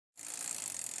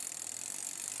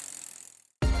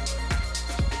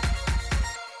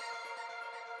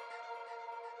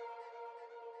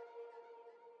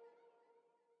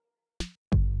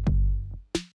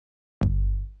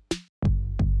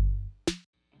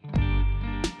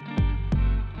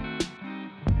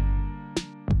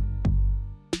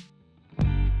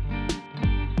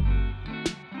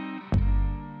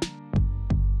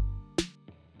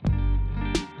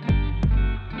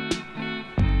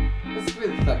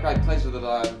great pleasure that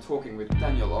I'm talking with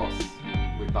Daniel Oss.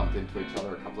 We bumped into each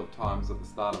other a couple of times at the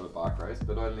start of a bike race,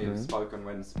 but only have spoken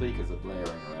when speakers are blaring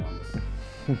around us.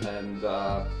 And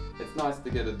it's nice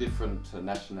to get a different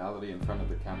nationality in front of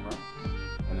the camera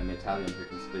and an Italian who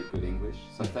can speak good English.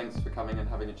 So thanks for coming and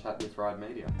having a chat with Ride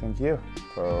Media. Thank you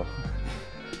for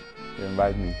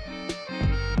inviting me.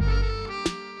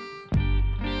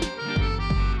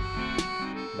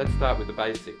 Let's start with the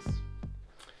basics.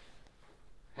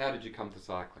 How did you come to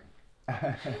cycling?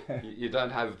 You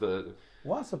don't have the...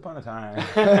 Once upon a time.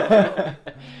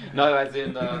 No, as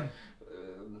in,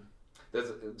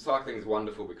 cycling is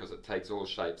wonderful because it takes all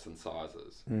shapes and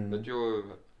sizes. But you're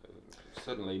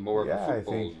certainly more of a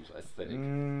football aesthetic.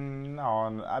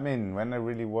 No, I mean, when I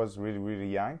was really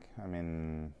young, I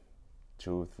mean,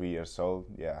 2-3 years old,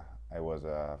 I was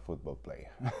a football player.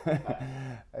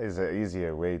 It's an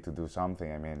easier way to do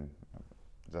something. I mean,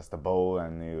 just a ball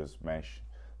and you smash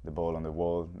the ball on the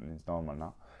wall. It's normal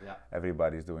now. Yeah.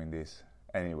 Everybody's doing this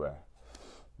anywhere.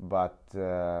 But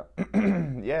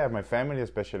my family,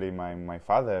 especially my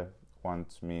father,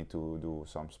 wants me to do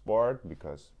some sport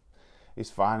because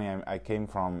it's funny. I came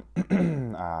from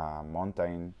a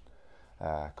mountain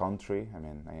country. I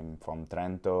mean, I'm from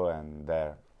Trento, and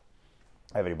there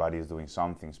everybody is doing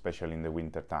something, especially in the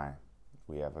winter time.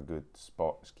 We have a good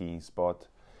skiing spot.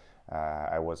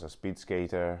 I was a speed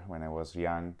skater when I was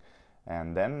young,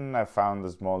 and then I found a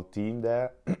small team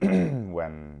there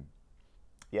when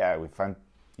we found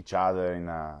each other in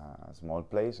a small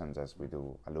place, and just we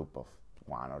do a loop of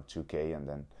 1 or 2K, and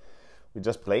then we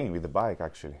just playing with the bike.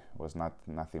 Actually, it was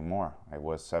nothing more. I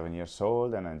was 7 years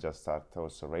old, and I just started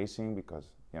also racing because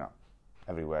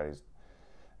everywhere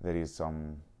there is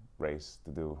some race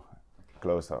to do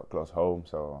close home.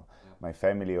 So my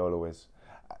family always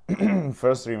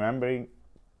first remembering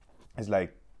is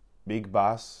like big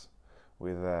bus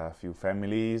with a few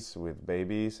families with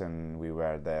babies, and we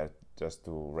were there just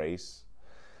to race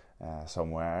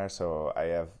somewhere. So I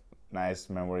have nice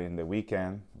memory in the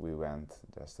weekend. We went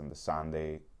just on the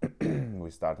Sunday. We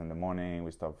start in the morning,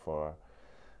 we stop for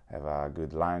have a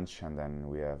good lunch, and then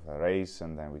we have a race,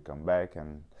 and then we come back,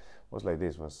 and it was like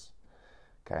this. Was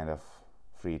kind of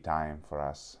free time for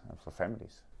us and for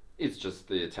families. It's just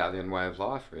the Italian way of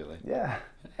life, really. Yeah.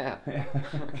 Okay.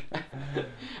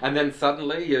 And then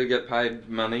suddenly you get paid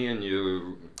money and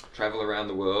you travel around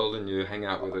the world and you hang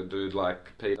out with a dude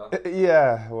like Peter.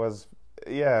 It was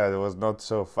not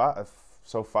so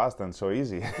fast and so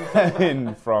easy.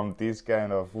 From these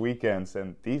kind of weekends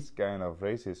and these kind of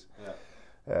races. Yeah.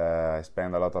 I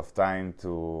spend a lot of time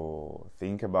to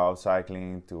think about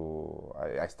cycling.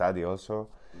 I study also,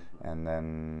 and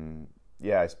then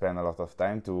I spend a lot of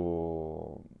time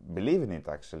to believe in it,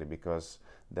 actually, because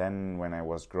then when I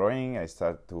was growing, I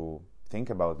started to think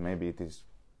about maybe it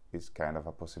is kind of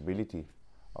a possibility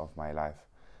of my life.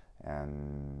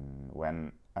 And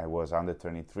when I was under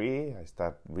 23, I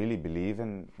started really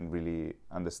believing and really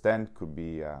understand could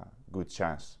be a good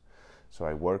chance. So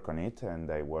I work on it,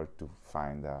 and I work to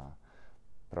find a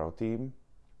pro team,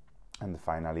 and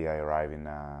finally I arrived in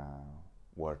a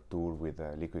world tour with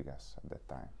Liquigas at that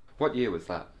time. What year was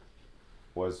that?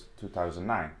 Was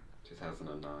 2009.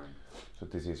 2009. So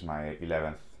this is my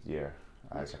 11th year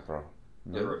as a pro.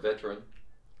 You're a veteran.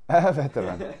 A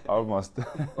veteran, almost.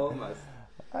 Almost.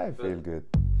 I feel good.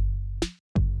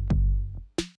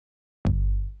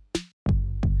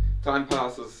 Time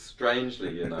passes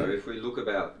strangely, if we look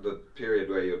about the period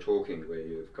where you're talking, where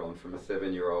you've gone from a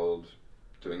 7-year-old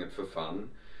doing it for fun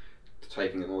to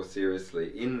taking it more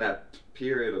seriously. In that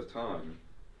period of time,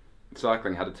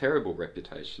 cycling had a terrible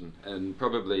reputation, and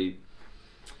probably,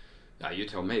 you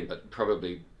tell me, but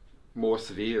probably more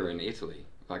severe in Italy.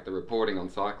 Like the reporting on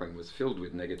cycling was filled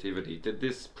with negativity. Did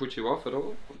this put you off at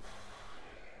all?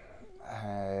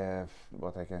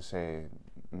 What I can say,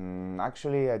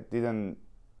 actually I didn't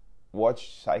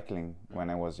watch cycling when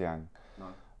I was young.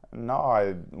 No,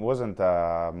 it wasn't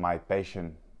my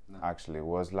passion. No. Actually, it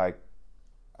was like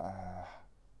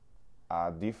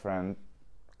a different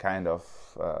kind of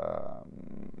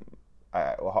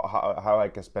how I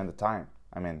can spend the time.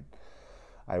 I mean,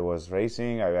 I was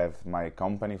racing, I have my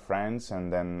company friends, and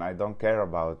then I don't care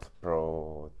about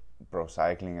pro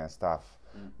cycling and stuff.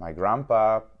 My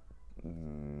grandpa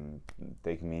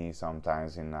take me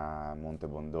sometimes in Monte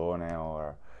Bondone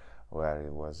or where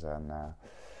it was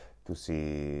to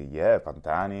see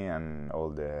Pantani and all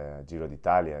the Giro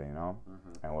d'Italia,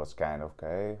 and was kind of,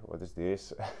 okay, what is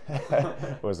this?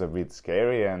 It was a bit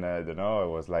scary, and I don't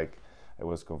know, I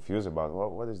was confused about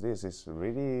what is this? Is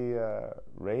really a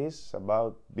race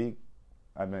about big,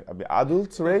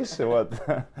 adults race or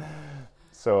what?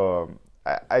 So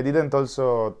I didn't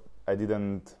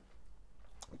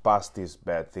pass these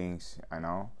bad things, I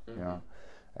know, you know,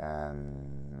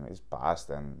 and it's past,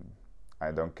 and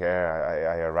I don't care.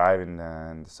 I arrive in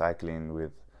the cycling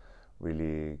with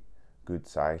really good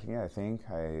cycling. I think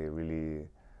I really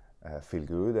feel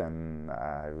good, and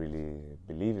I really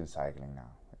believe in cycling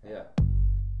now. Yeah.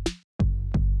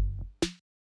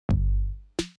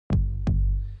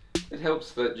 It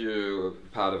helps that you're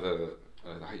part of a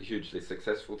hugely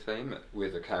successful team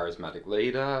with a charismatic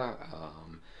leader.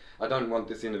 I don't want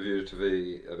this interview to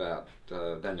be about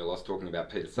Daniel Oss talking about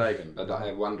Peter Sagan, but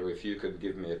I wonder if you could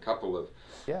give me a couple of...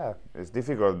 Yeah, it's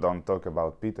difficult don't talk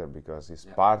about Peter because he's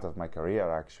part of my career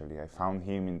actually. I found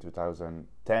him in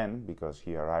 2010 because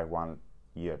he arrived 1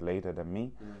 year later than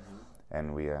me,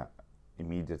 and we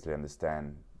immediately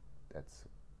understand that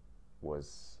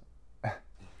was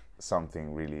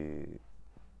something really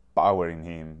power in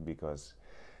him, because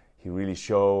he really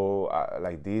show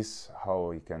like this how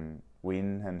he can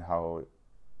win and how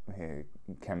he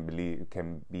can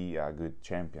be a good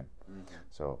champion.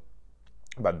 So,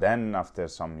 but then after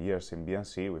some years in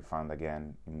BNC, we found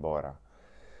again in Bora,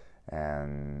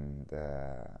 and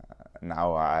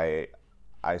now I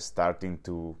starting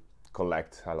to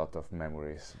collect a lot of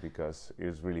memories because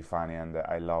it's really funny, and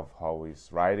I love how he's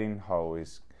riding, how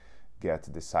he's get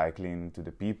the cycling to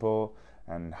the people,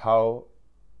 and how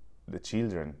the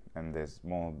children and the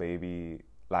small baby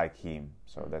like him.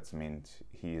 So that means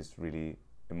he is really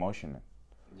emotional.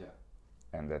 Yeah.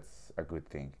 And that's a good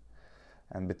thing.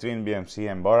 And between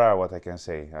BMC and Bora, what I can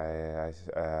say,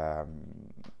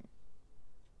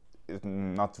 it's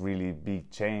not really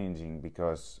big changing,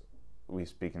 because we're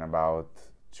speaking about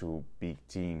two big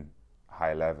team,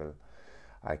 high level.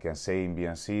 I can say in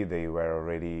BNC they were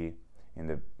already in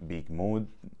the big mood.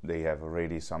 They have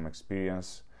already some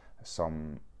experience,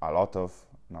 a lot of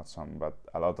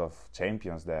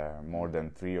champions there, more than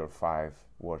 3 or 5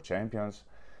 world champions,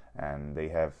 and they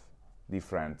have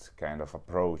different kind of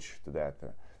approach to that.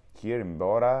 Here in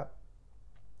Bora,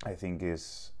 I think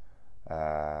is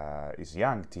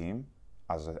young team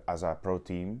as a pro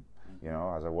team, you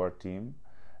know, as a world team,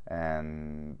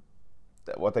 and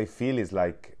what I feel is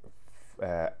like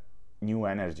new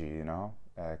energy, you know,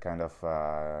 kind of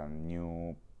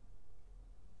new.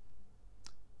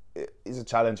 It's a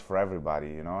challenge for everybody,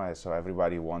 you know. So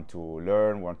everybody want to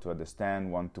learn, want to understand,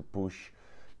 want to push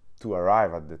to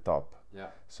arrive at the top.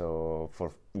 Yeah. So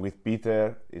with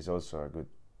Peter is also a good.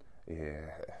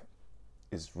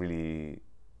 It's really,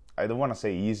 I don't want to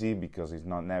say easy because it's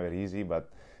not never easy,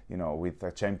 but you know, with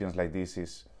champions like this,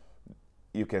 is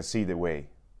you can see the way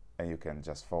and you can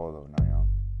just follow. You know.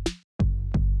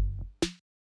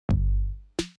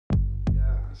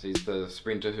 Yeah. He's the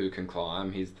sprinter who can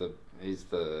climb. He's the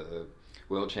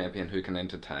world champion who can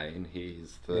entertain.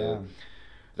 He's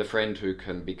the friend who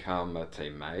can become a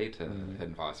teammate,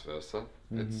 and vice versa.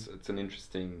 It's an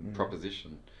interesting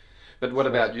proposition. But what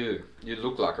about you? You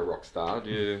look like a rock star.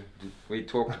 We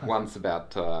talked once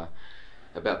about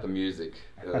the music.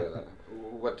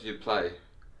 What do you play?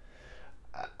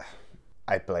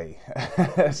 I play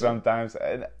sometimes.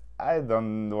 I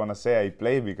don't want to say I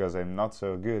play because I'm not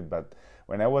so good, but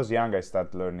when I was young I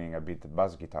started learning a bit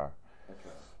bass guitar.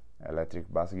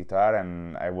 Electric bass guitar,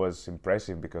 and I was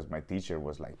impressive because my teacher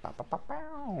was like pa, pa, pa,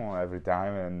 pa, every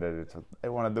time, and I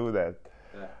want to do that.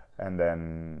 Yeah. And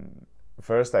then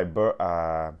first I borrowed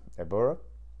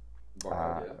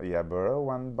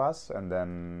one bass, and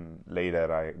then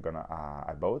later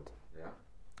I bought. Yeah.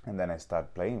 And then I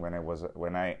start playing. When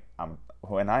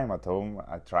I'm at home,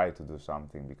 I try to do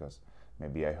something because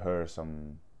maybe I heard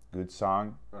some good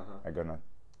song. I'm gonna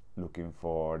looking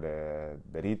for the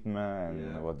rhythm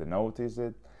and what the note is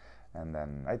it, and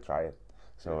then I try it.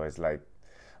 So it's like,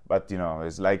 but you know,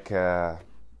 it's like to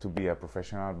be a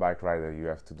professional bike rider, you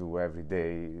have to do every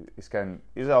day.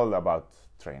 It's all about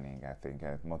training, I think,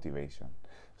 and motivation.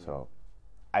 So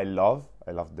I love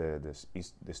the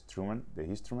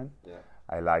instrument. Yeah.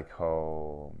 I like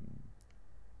how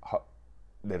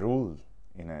the rule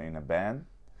in a band,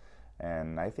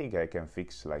 and I think I can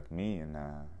fix like me in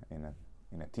a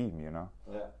team, you know,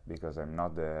 because I'm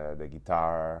not the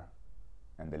guitar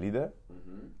and the leader,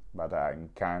 but I'm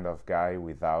kind of guy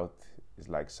without, it's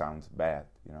like sounds bad,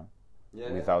 you know.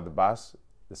 Without the bass,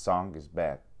 the song is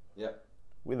bad. Yeah.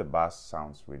 With the bass,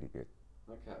 sounds really good.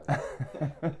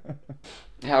 Okay.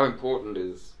 How important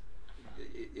is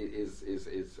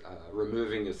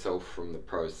removing yourself from the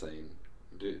pro scene?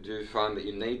 Do you find that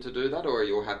you need to do that, or are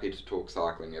you happy to talk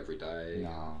cycling every day?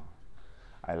 No.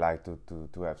 I like to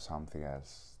have something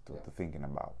else to thinking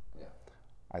about. Yeah.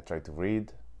 I try to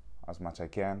read as much I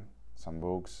can, some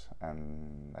books,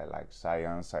 and I like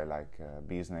science, I like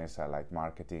business, I like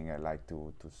marketing, I like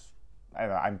I don't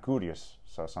know, I'm curious,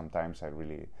 so sometimes I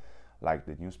really like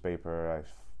the newspaper. I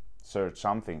search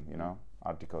something,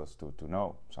 articles to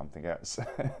know something else.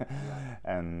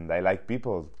 And I like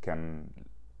people can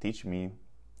teach me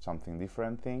something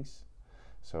different things,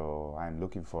 so I'm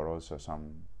looking for also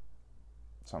some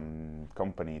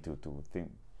company to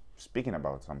think speaking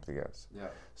about something else.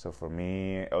 So for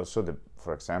me also,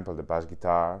 for example, the bass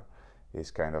guitar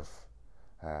is kind of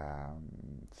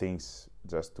things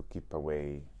just to keep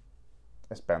away,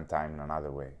 spend time in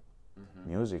another way.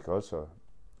 Music also,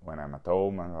 when I'm at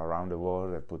home and around the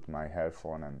world, I put my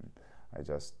headphone and I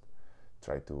just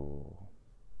try to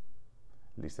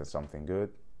listen something good.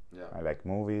 I like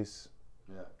movies,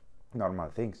 normal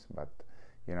things, but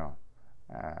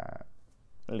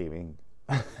living.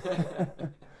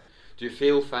 Do you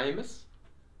feel famous?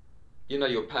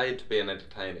 You're paid to be an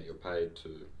entertainer. You're paid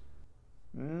to.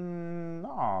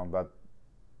 No, but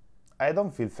I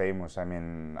don't feel famous. I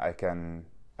mean, I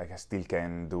still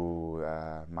can do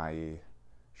my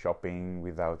shopping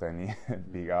without any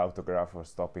big autograph or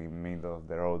stopping in the middle of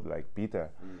the road like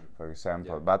Peter, for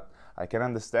example. But I can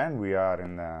understand we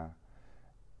are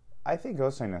I think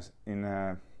also in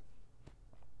a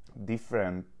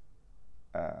different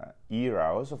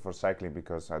era also for cycling,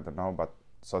 because I don't know, but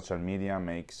social media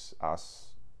makes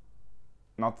us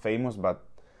not famous, but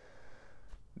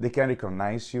they can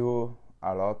recognize you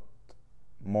a lot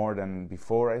more than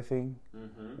before. I think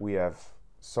we have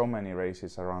so many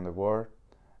races around the world,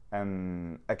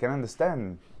 and I can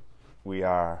understand we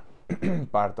are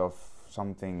part of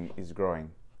something is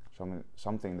growing,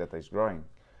 something that is growing,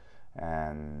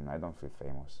 and I don't feel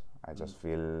famous. I just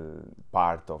feel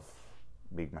part of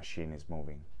big machine is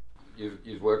moving.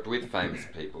 You've worked with famous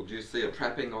people. Do you see a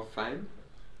trapping of fame?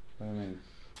 What do you mean?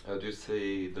 Do you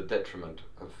see the detriment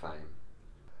of fame?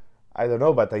 I don't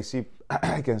know, but I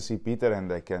can see Peter,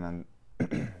 and I can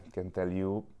tell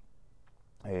you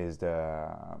is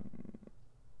I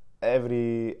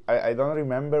don't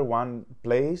remember one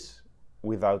place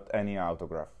without any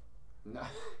autograph. No.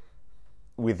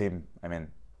 With him, I mean.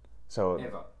 So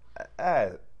Ever.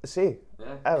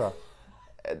 Ever.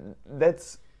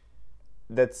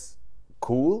 That's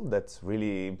cool. That's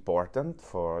really important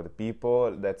for the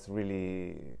people. That's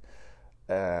really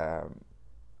I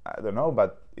don't know,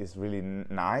 but it's really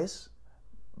nice.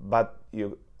 But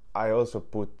I also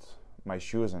put my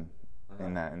shoes in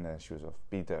the shoes of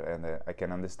Peter, and I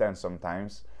can understand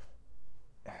sometimes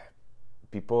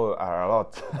people are a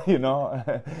lot,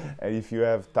 if you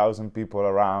have 1,000 people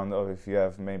around, or if you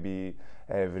have maybe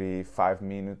every 5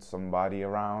 minutes somebody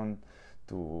around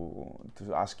to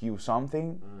ask you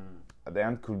something, at the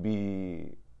end could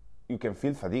be, you can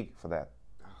feel fatigue for that,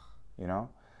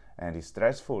 and it's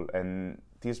stressful, and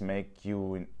this make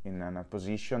you in a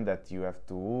position that you have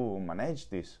to manage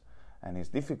this, and it's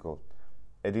difficult.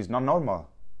 It is not normal,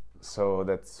 so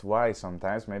that's why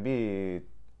sometimes maybe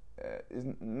it's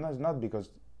not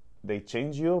because they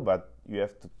change you, but you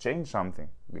have to change something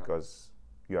because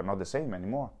you are not the same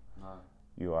anymore. No.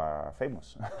 You are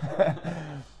famous.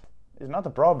 It's not a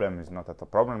problem. It's not a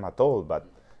problem at all, but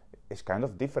it's kind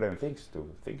of different things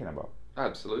to thinking about.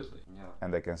 Absolutely. Yeah.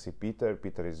 And I can see Peter.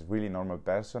 Peter is really normal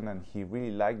person, and he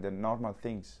really like the normal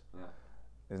things. Yeah.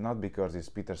 It's not because it's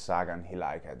Peter Sagan. He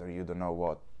like you don't know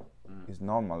what. It's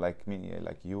normal, like me,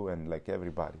 like you, and like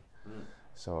everybody.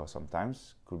 So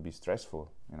sometimes could be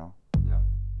stressful, Yeah.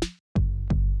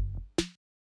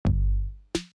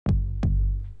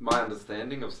 My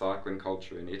understanding of cycling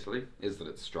culture in Italy is that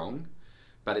it's strong,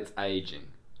 but it's aging.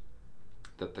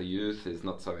 That the youth is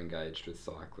not so engaged with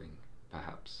cycling,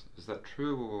 perhaps. Is that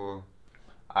true, or?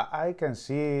 I can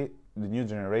see the new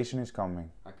generation is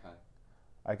coming. Okay.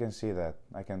 I can see that.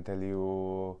 I can tell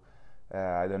you,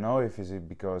 I don't know if it's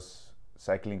because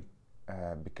cycling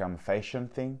become a fashion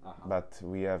thing, but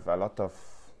we have a lot of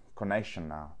connection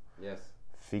now. Yes.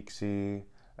 Fixie,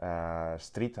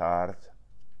 street art,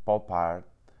 pop art,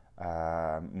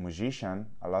 musician,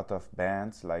 a lot of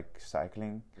bands like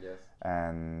cycling. Yes.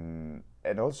 And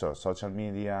also social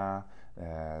media,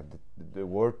 the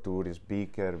world tour is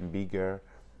bigger and bigger.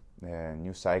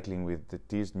 New cycling with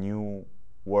this new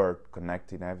world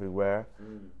connecting everywhere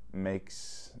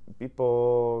makes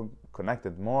people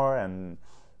connected more, and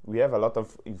we have a lot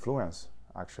of influence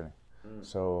actually.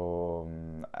 So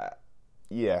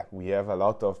we have a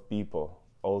lot of people,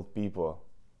 old people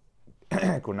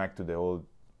connect to the old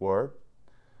world,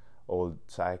 old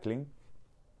cycling.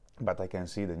 But I can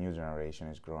see the new generation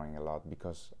is growing a lot,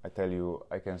 because I tell you,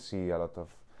 I can see a lot of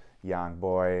young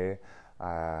boy,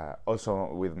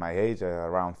 Also with my age,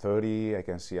 around 30, I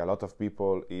can see a lot of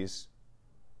people is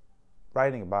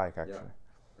riding a bike actually.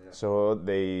 Yeah. Yeah. So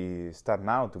they start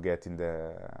now to get in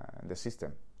the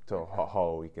system. So Okay.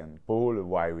 how we can pull,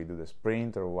 why we do the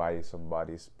sprint, or why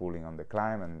somebody's pulling on the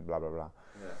climb, and blah blah blah.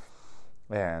 Yeah.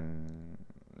 And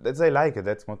I like it.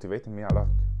 That's motivating me a lot.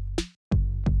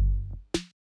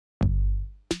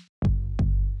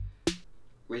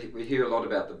 We hear a lot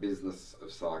about the business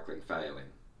of cycling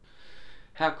failing.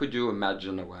 How could you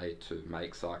imagine a way to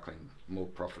make cycling more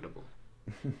profitable?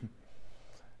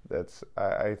 That's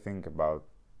I think about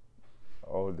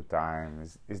all the time.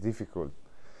 It's difficult.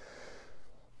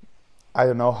 I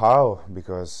don't know how,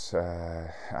 because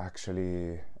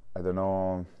actually I don't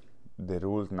know the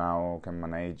rules now can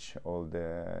manage all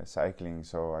the cycling,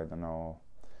 so I don't know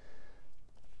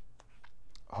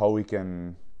how we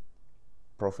can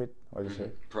profit. What do you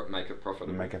say? Make it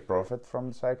profitable. Make a profit from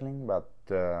the cycling, but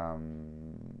I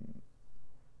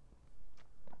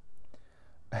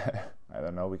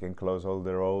don't know. We can close all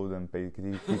the road and pay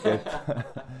ticket,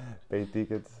 pay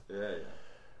tickets. Yeah.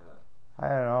 I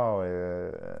don't know.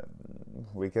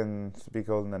 We can speak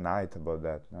all the night about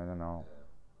that. I don't know. Yeah.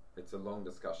 It's a long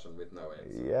discussion with no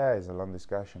answer. Yeah, it's a long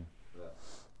discussion. Yeah.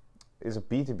 It's a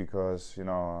pity because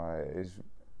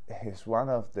it's one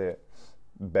of the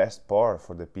best part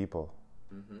for the people,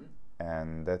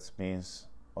 and that means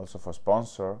also for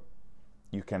sponsor,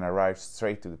 you can arrive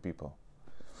straight to the people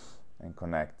and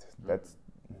connect. That's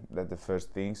the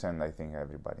first things, and I think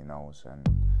everybody knows. And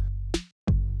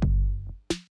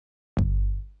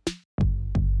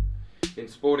in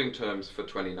sporting terms for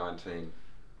 2019,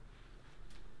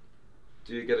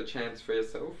 do you get a chance for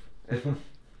yourself ever?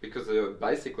 Because you're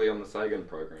basically on the Sagan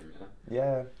program, yeah?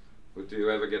 Yeah. Or do you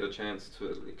ever get a chance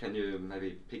to, can you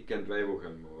maybe pick and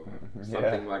Wevelgem or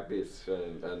something like this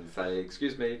and say,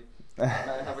 excuse me, may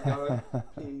I have a go,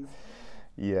 please?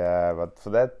 Yeah, but for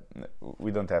that,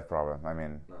 we don't have problem. I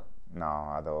mean,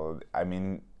 No. at all. I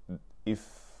mean,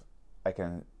 if I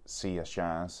can see a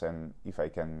chance and if I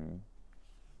can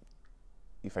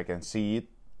see it,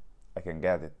 I can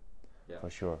get it, for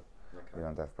sure. Okay. We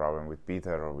don't have problem with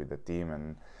Peter or with the team,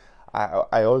 and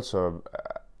I also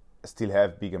still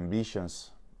have big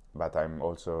ambitions, but I'm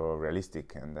also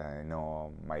realistic and I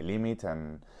know my limit,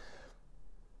 and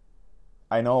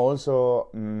I know also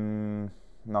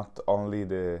not only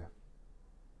the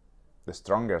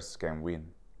strongest can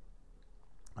win.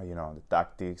 You know, the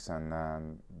tactics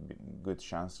and good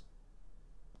chance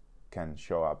can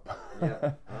show up.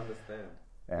 Yeah, I understand.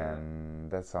 And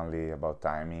that's only about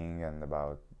timing and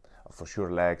about for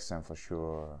sure legs and for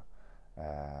sure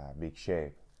big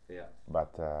shape. Yeah.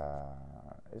 But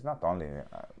it's not only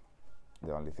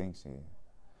the only things.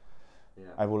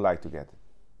 Yeah. I would like to get it.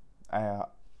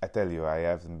 I tell you, I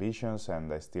have ambitions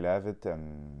and I still have it,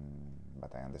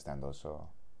 but I understand also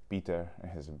Peter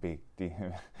has a big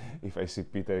team. If I see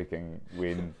Peter, he can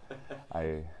win.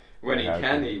 When he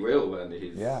can, he will, and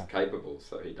he's Yeah. capable,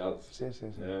 so he does. Yes.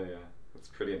 Yeah. It's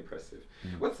pretty impressive.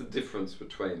 What's the difference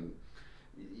between,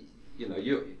 you know,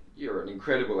 you're an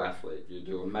incredible athlete, you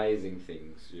do amazing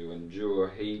things, you endure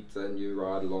heat and you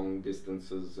ride long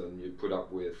distances and you put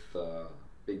up with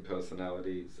big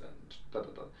personalities and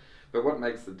da-da-da. But what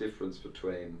makes the difference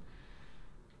between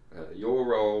your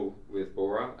role with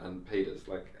Bora and Peter's?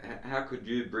 Like, how could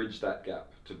you bridge that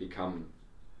gap to become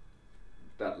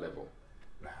that level?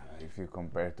 If you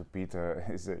compare to Peter,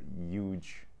 it's a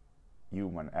huge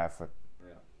human effort,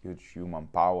 huge human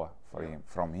power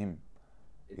from him.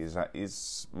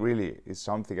 It's really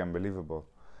something unbelievable.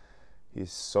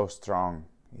 He's so strong.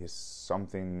 He's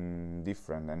something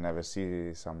different. I never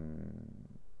see something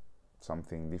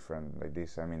different like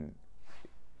this. I mean,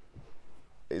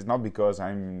 it's not because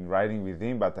I'm riding with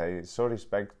him, but I'm so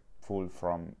respectful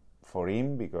for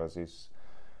him because he's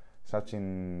such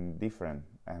different,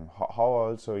 and how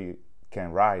also he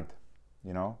can ride,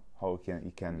 you know, how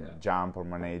he can jump or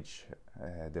manage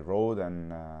the road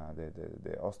and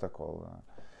the obstacle.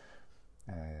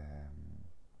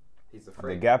 He's a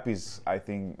freak. The gap is, I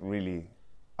think, really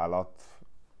a lot.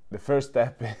 The first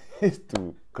step is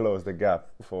to close the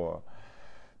gap to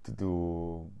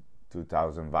do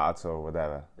 2000 watts or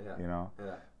whatever, you know.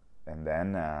 Yeah. And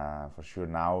then for sure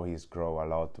now he's grow a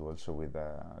lot also with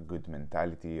a good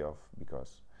mentality of,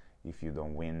 because if you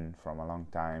don't win from a long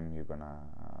time, you're gonna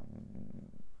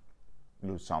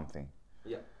lose something.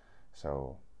 Yeah.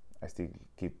 So I still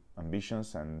keep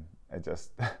ambitions and I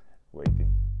just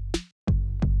waiting.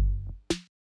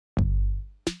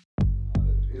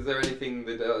 Is there anything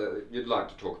that you'd like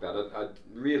to talk about? I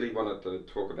really wanted to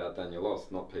talk about Daniel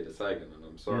Oss, not Peter Sagan, and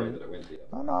I'm sorry that it went here.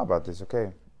 No, but it's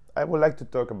okay. I would like to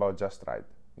talk about Just Ride,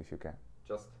 if you can.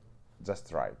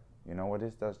 Just Ride. You know what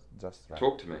is Just Ride?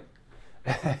 talk to me.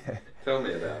 Tell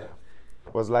me about it.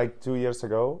 It was like 2 years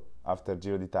ago, after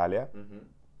Giro d'Italia.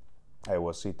 Mm-hmm. I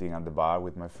was sitting at the bar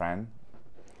with my friend,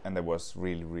 and I was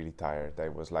really, really tired. I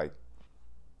was like,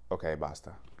 okay,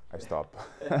 basta. I stop.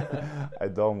 I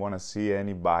don't want to see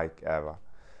any bike ever.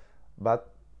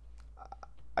 But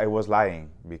I was lying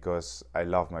because I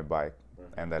love my bike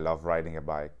and I love riding a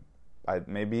bike.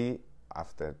 Maybe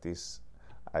after this,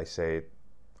 I said,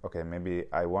 okay, maybe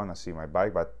I want to see my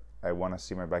bike, but I want to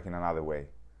see my bike in another way.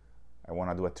 I want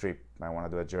to do a trip. I want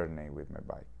to do a journey with my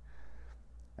bike.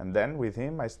 And then with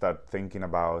him, I start thinking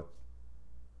about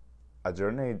a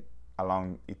journey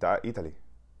along Italy,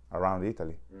 around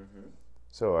Italy. Mm-hmm.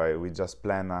 So we just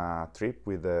planned a trip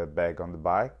with a bag on the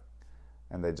bike,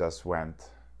 and I just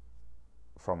went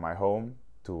from my home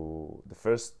to, the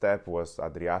first step was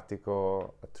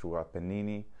Adriatico, through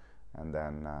Appennini, and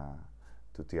then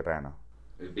to Tirreno.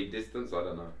 A big distance? I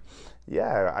don't know.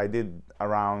 Yeah, I did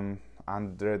around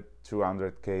 100,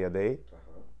 200k a day.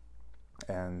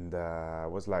 And I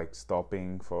was like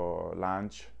stopping for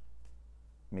lunch,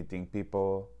 meeting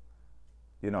people,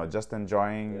 just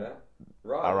enjoying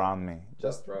around me.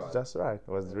 Just right. Just right.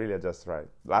 It was really just right.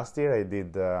 Last year I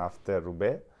did after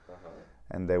Roubaix,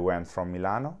 and I went from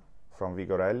Milano, from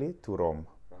Vigorelli to Rome.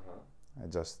 I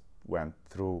just went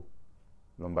through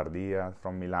Lombardia,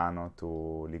 from Milano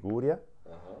to Liguria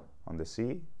on the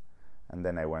sea, and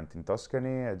then I went in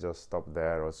Tuscany. I just stopped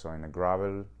there also in a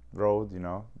gravel road,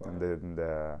 and then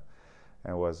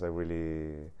it was a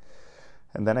really,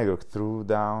 and then I go through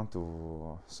down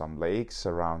to some lakes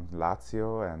around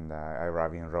Lazio, and I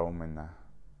arrived in Rome and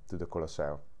to the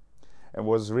Colosseo. It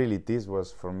was really, this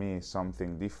was for me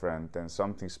something different and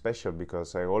something special,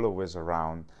 because I always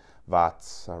around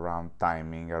watts, around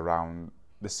timing, around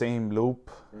the same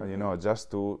loop, just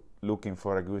to looking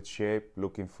for a good shape,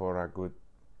 looking for a good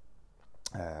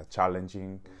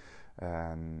challenging,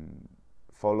 and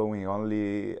following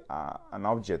only an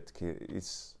object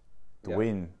is to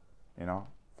win,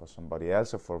 for somebody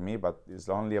else or for me, but it's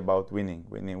only about winning.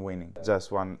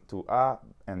 Just want to A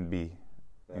and B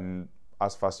in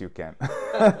as fast as you can.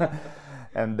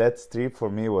 And that trip for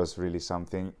me was really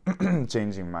something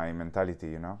changing my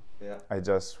mentality, I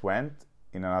just went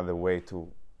in another way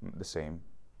to the same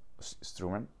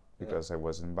instrument, because I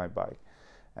was in my bike,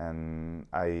 and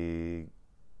I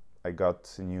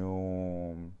got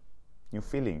new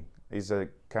feeling. It's a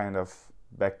kind of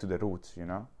back to the roots,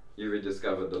 You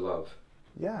rediscovered the love.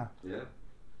 Yeah.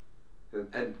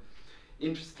 And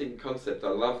interesting concept. I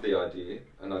love the idea,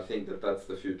 and I think that's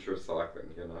the future of cycling.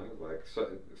 So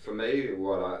for me,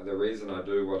 the reason I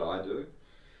do what I do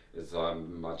is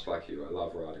I'm much like you. I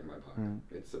love riding my bike.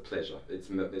 It's a pleasure. It's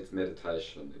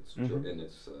meditation. It's and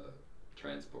it's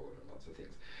transport and lots of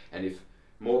things. And if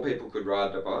more people could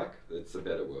ride the bike, it's a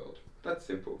better world. That's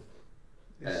simple.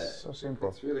 It's so simple.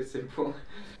 It's really simple.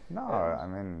 No, I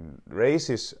mean,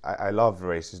 races, I love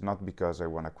races, not because I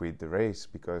want to quit the race,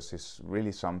 because it's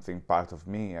really something part of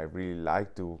me. I really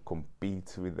like to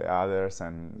compete with the others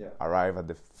and arrive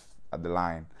at the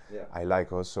line. Yeah. I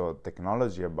like also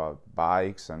technology about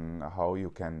bikes and how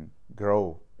you can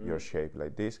grow your shape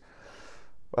like this.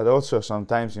 But also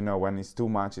sometimes, when it's too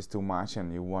much,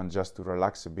 and you want just to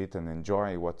relax a bit and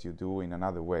enjoy what you do in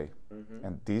another way.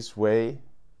 And this way,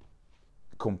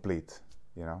 complete,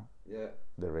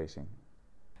 the racing.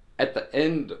 At the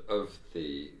end of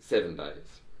the 7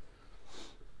 days,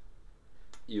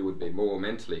 you would be more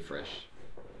mentally fresh,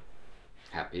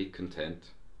 happy,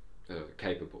 content,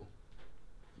 capable.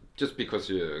 Just because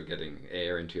you're getting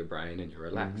air into your brain and you're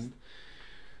relaxed.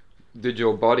 Did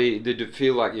you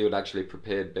feel like you had actually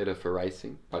prepared better for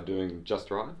racing by doing Just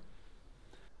Ride?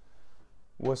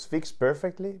 Was fixed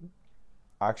perfectly,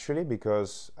 actually,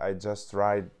 because I just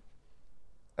ride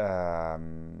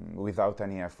without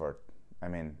any effort. I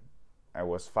mean, I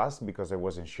was fast because I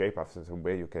was in shape after the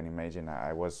way you can imagine.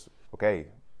 I was okay.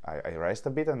 I raced a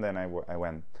bit and then I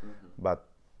went, but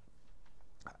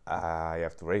I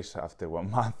have to race after 1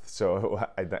 month, so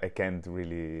I can't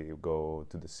really go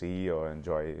to the sea or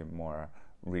enjoy more,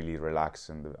 really relax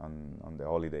on the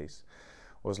holidays.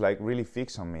 It was like really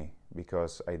fixed on me,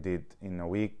 because I did in a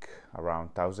week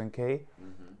around 1000k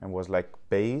and was like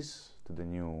base to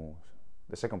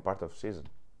the second part of season.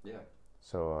 Yeah.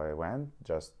 So I went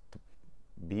just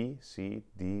B, C,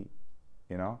 D,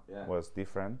 was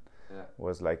different. Yeah.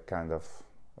 Was like kind of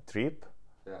a trip,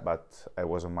 but I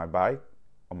was on my bike,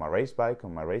 on my race bike,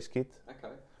 on my race kit.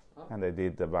 Okay. Oh. And I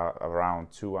did about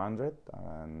around 200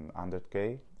 and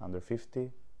 100k,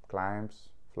 150 climbs,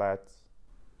 flats.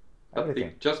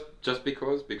 everything. Just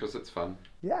because it's fun.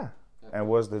 Yeah, and it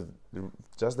was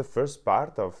just the first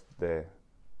part of the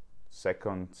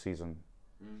second season.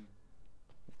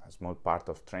 A small part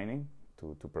of training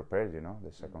to prepare, you know,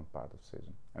 the second part of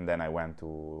season. And then I went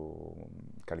to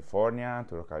California,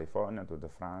 to the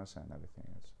France, and everything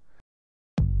else.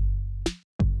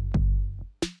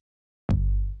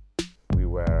 We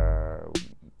were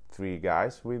 3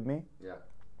 guys with me. Yeah.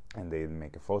 And they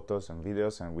make photos and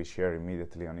videos, and we share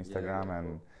immediately on Instagram, and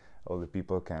cool. all the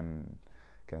people can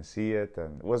see it.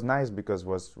 And it was nice because it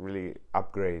was really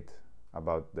upgrade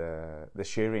about the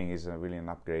sharing is really an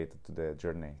upgrade to the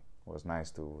journey. It was nice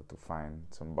to find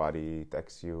somebody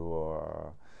text you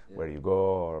or where you go,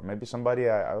 or maybe somebody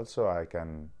I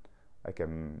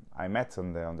met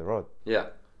on the road. Yeah.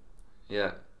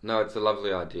 No, it's a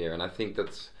lovely idea, and I think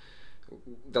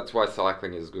that's why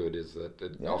cycling is good, is that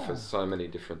it offers so many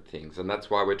different things, and that's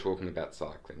why we're talking about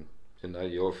cycling. You know,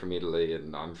 you're from Italy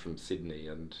and I'm from Sydney,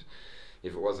 and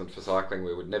if it wasn't for cycling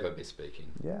we would never be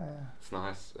speaking. Yeah. It's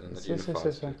nice, and it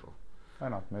unifies people. Why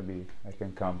not? Maybe I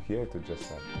can come here to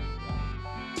just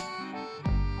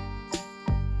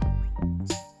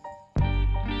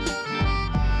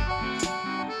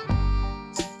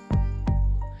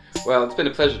Well, it's been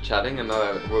a pleasure chatting, and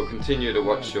we'll continue to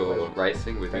watch your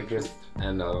racing with Thank interest. You.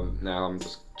 And now I'm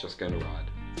just going to ride.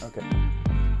 Okay.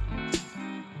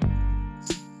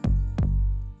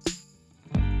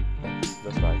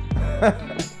 That's right.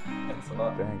 Thanks a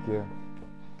lot. Thank you.